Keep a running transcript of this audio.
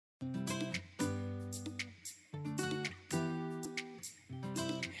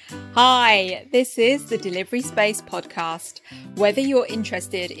Hi, this is the Delivery Space podcast. Whether you're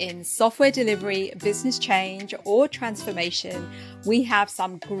interested in software delivery, business change, or transformation, we have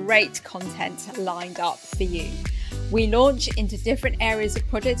some great content lined up for you. We launch into different areas of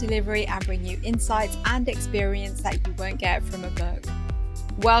project delivery and bring you insights and experience that you won't get from a book.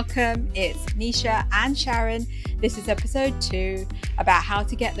 Welcome, it's Nisha and Sharon. This is episode 2 about how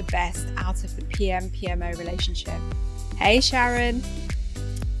to get the best out of the PM-PMO relationship. Hey, Sharon.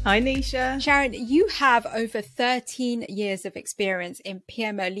 Hi, Nisha. Sharon, you have over 13 years of experience in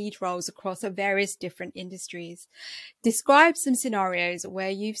PMO lead roles across various different industries. Describe some scenarios where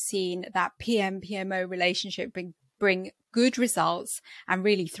you've seen that PM-PMO relationship bring good results and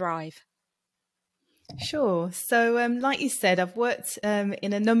really thrive. Sure. So like you said, I've worked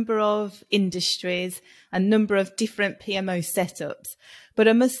in a number of industries, a number of different PMO setups. But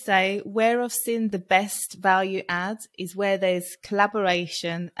I must say, where I've seen the best value add is where there's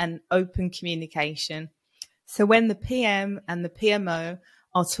collaboration and open communication. So when the PM and the PMO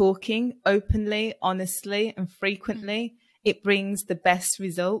are talking openly, honestly, and frequently, it brings the best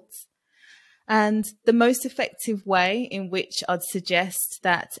results. And the most effective way in which I'd suggest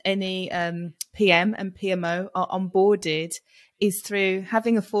that any PM and PMO are onboarded is through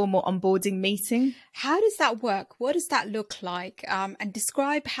having a formal onboarding meeting. How does that work? What does that look like? And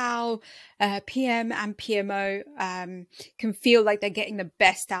describe how PM and PMO can feel like they're getting the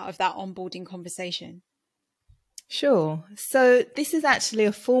best out of that onboarding conversation. Sure. So this is actually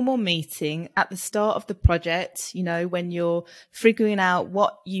a formal meeting at the start of the project, when you're figuring out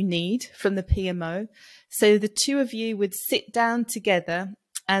what you need from the PMO. So the two of you would sit down together,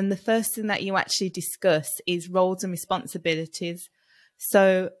 and the first thing that you actually discuss is roles and responsibilities.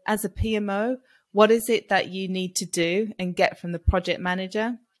 So as a PMO, what is it that you need to do and get from the project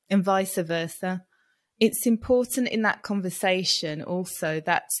manager, and vice versa? It's important in that conversation also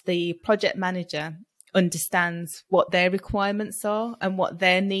that the project manager understands what their requirements are and what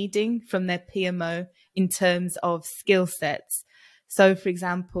they're needing from their PMO in terms of skill sets. So, for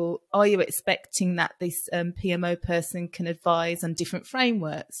example, are you expecting that this PMO person can advise on different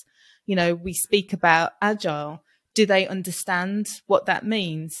frameworks? We speak about agile. Do they understand what that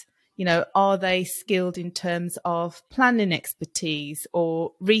means? Are they skilled in terms of planning expertise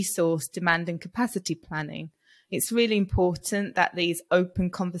or resource demand and capacity planning? It's really important that these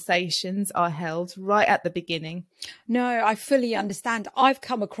open conversations are held right at the beginning. No, I fully understand. I've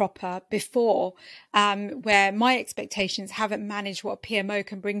come a cropper before where my expectations haven't managed what a PMO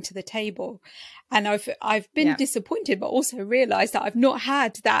can bring to the table. And I've been disappointed, but also realized that I've not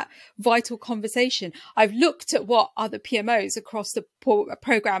had that vital conversation. I've looked at what other PMOs across the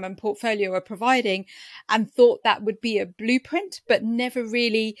program and portfolio are providing and thought that would be a blueprint, but never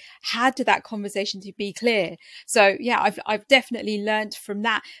really had that conversation to be clear. So yeah, I've definitely learned from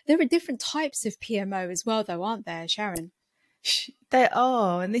that. There are different types of PMO as well, though, aren't there, Sharon? There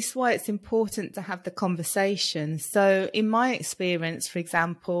are, and this is why it's important to have the conversation. So in my experience, for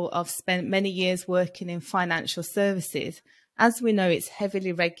example, I've spent many years working in financial services. As we know, it's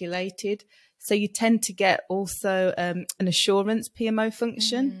heavily regulated. So you tend to get also an assurance PMO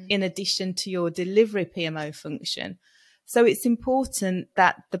function in addition to your delivery PMO function. So it's important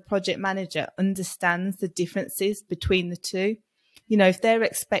that the project manager understands the differences between the two. If they're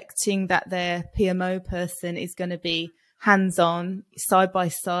expecting that their PMO person is going to be hands-on, side by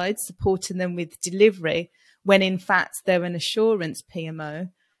side, supporting them with delivery, when in fact they're an assurance PMO,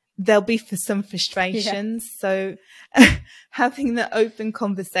 there'll be some frustrations. Yeah. So having the open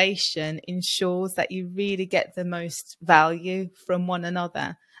conversation ensures that you really get the most value from one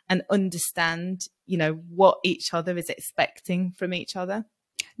another and understand, what each other is expecting from each other.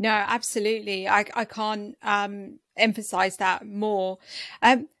 No, absolutely. I can't emphasize that more.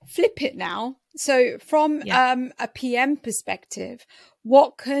 Flip it now. So from a PM perspective,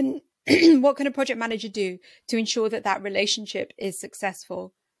 what can a project manager do to ensure that relationship is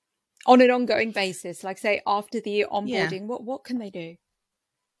successful on an ongoing basis? Like say after the onboarding, what can they do?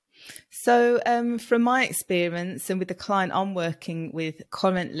 So from my experience and with the client I'm working with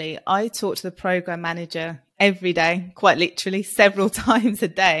currently, I talk to the program manager every day, quite literally several times a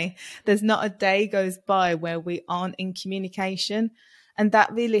day. There's not a day goes by where we aren't in communication. And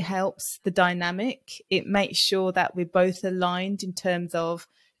that really helps the dynamic. It makes sure that we're both aligned in terms of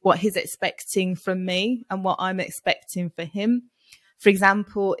what he's expecting from me and what I'm expecting for him. For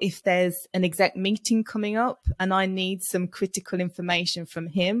example, if there's an exec meeting coming up and I need some critical information from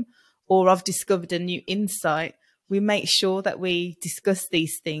him, or I've discovered a new insight, we make sure that we discuss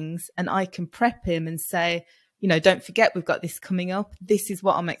these things and I can prep him and say, don't forget, we've got this coming up. This is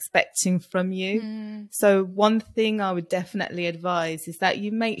what I'm expecting from you. So one thing I would definitely advise is that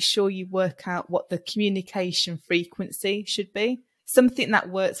you make sure you work out what the communication frequency should be, something that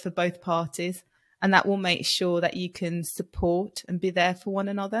works for both parties, and that will make sure that you can support and be there for one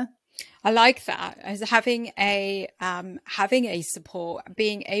another. I like that, as having a support,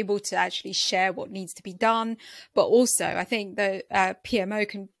 being able to actually share what needs to be done. But also, I think the PMO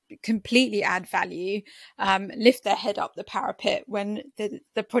can completely add value, lift their head up the parapet when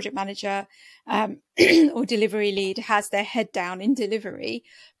the project manager or delivery lead has their head down in delivery,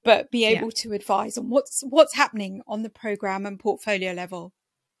 but be able to advise on what's happening on the program and portfolio level.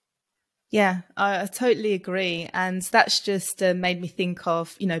 Yeah, I totally agree. And that's just made me think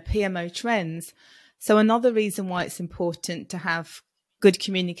of, PMO trends. So another reason why it's important to have good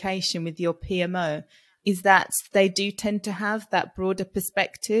communication with your PMO is that they do tend to have that broader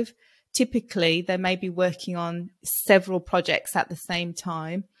perspective. Typically, they may be working on several projects at the same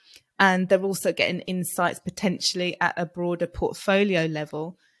time, and they're also getting insights potentially at a broader portfolio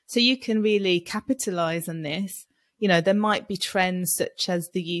level. So you can really capitalize on this. There might be trends such as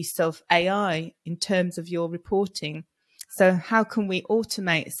the use of AI in terms of your reporting. So how can we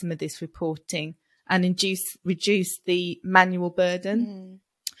automate some of this reporting and reduce the manual burden?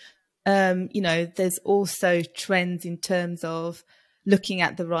 There's also trends in terms of looking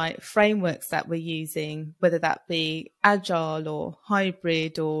at the right frameworks that we're using, whether that be agile or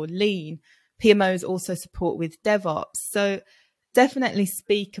hybrid or lean. PMOs also support with DevOps. So definitely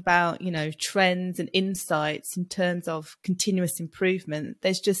speak about, trends and insights in terms of continuous improvement.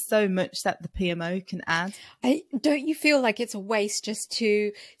 There's just so much that the PMO can add. Don't you feel like it's a waste just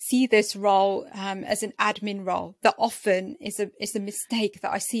to see this role as an admin role? That often is a mistake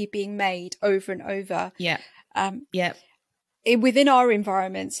that I see being made over and over. Within our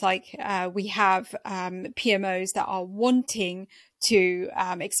environments, we have PMOs that are wanting to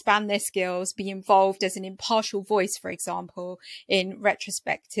expand their skills, be involved as an impartial voice, for example, in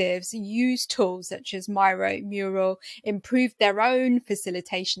retrospectives, use tools such as Miro, Mural, improve their own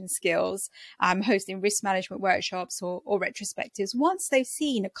facilitation skills, hosting risk management workshops or retrospectives. Once they've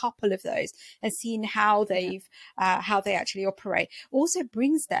seen a couple of those and seen how they actually operate, also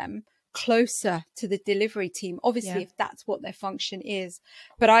brings them closer to the delivery team, obviously, if that's what their function is.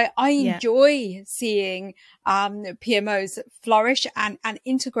 But I enjoy seeing PMOs flourish and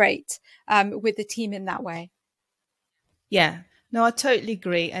integrate with the team in that way. Yeah, no, I totally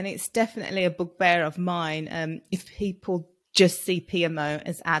agree. And it's definitely a bugbear of mine. If people just see PMO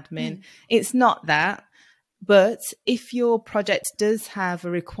as admin, it's not that. But if your project does have a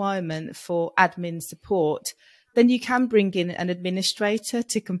requirement for admin support, then you can bring in an administrator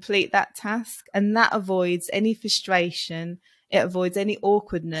to complete that task. And that avoids any frustration. It avoids any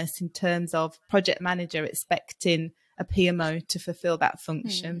awkwardness in terms of project manager expecting a PMO to fulfill that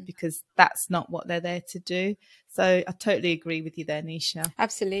function, because that's not what they're there to do. So I totally agree with you there, Nisha.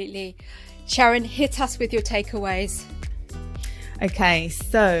 Absolutely. Sharon, hit us with your takeaways. Okay,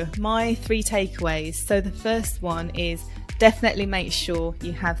 so my 3 takeaways. So the first one is definitely make sure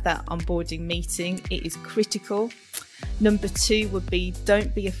you have that onboarding meeting. It is critical. Number 2 would be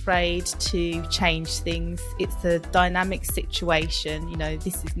don't be afraid to change things. It's a dynamic situation.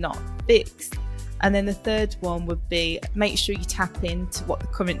 This is not fixed. And then the third one would be make sure you tap into what the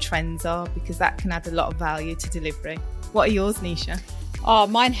current trends are, because that can add a lot of value to delivery. What are yours, Nisha? Oh,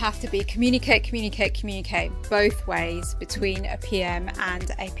 mine have to be communicate both ways between a PM and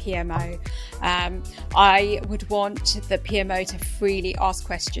a PMO. I would want the PMO to freely ask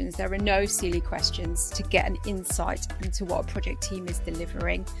questions. There are no silly questions to get an insight into what a project team is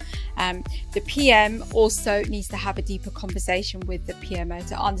delivering. The PM also needs to have a deeper conversation with the PMO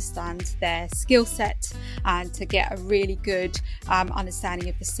to understand their skill set and to get a really good understanding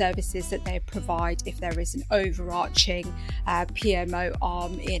of the services that they provide if there is an overarching PMO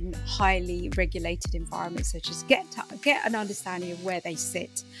arm in highly regulated environments, such as get an understanding of where they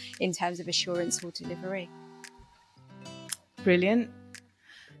sit in terms of assurance or delivery. Brilliant.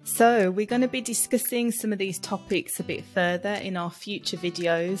 So we're going to be discussing some of these topics a bit further in our future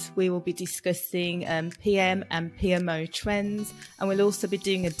videos. We will be discussing PM and PMO trends, and we'll also be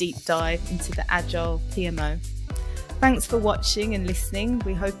doing a deep dive into the Agile PMO. Thanks for watching and listening.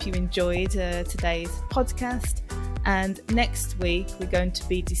 We hope you enjoyed today's podcast. And next week, we're going to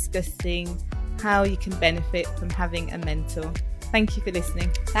be discussing how you can benefit from having a mentor. Thank you for listening.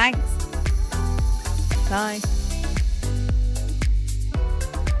 Thanks. Bye.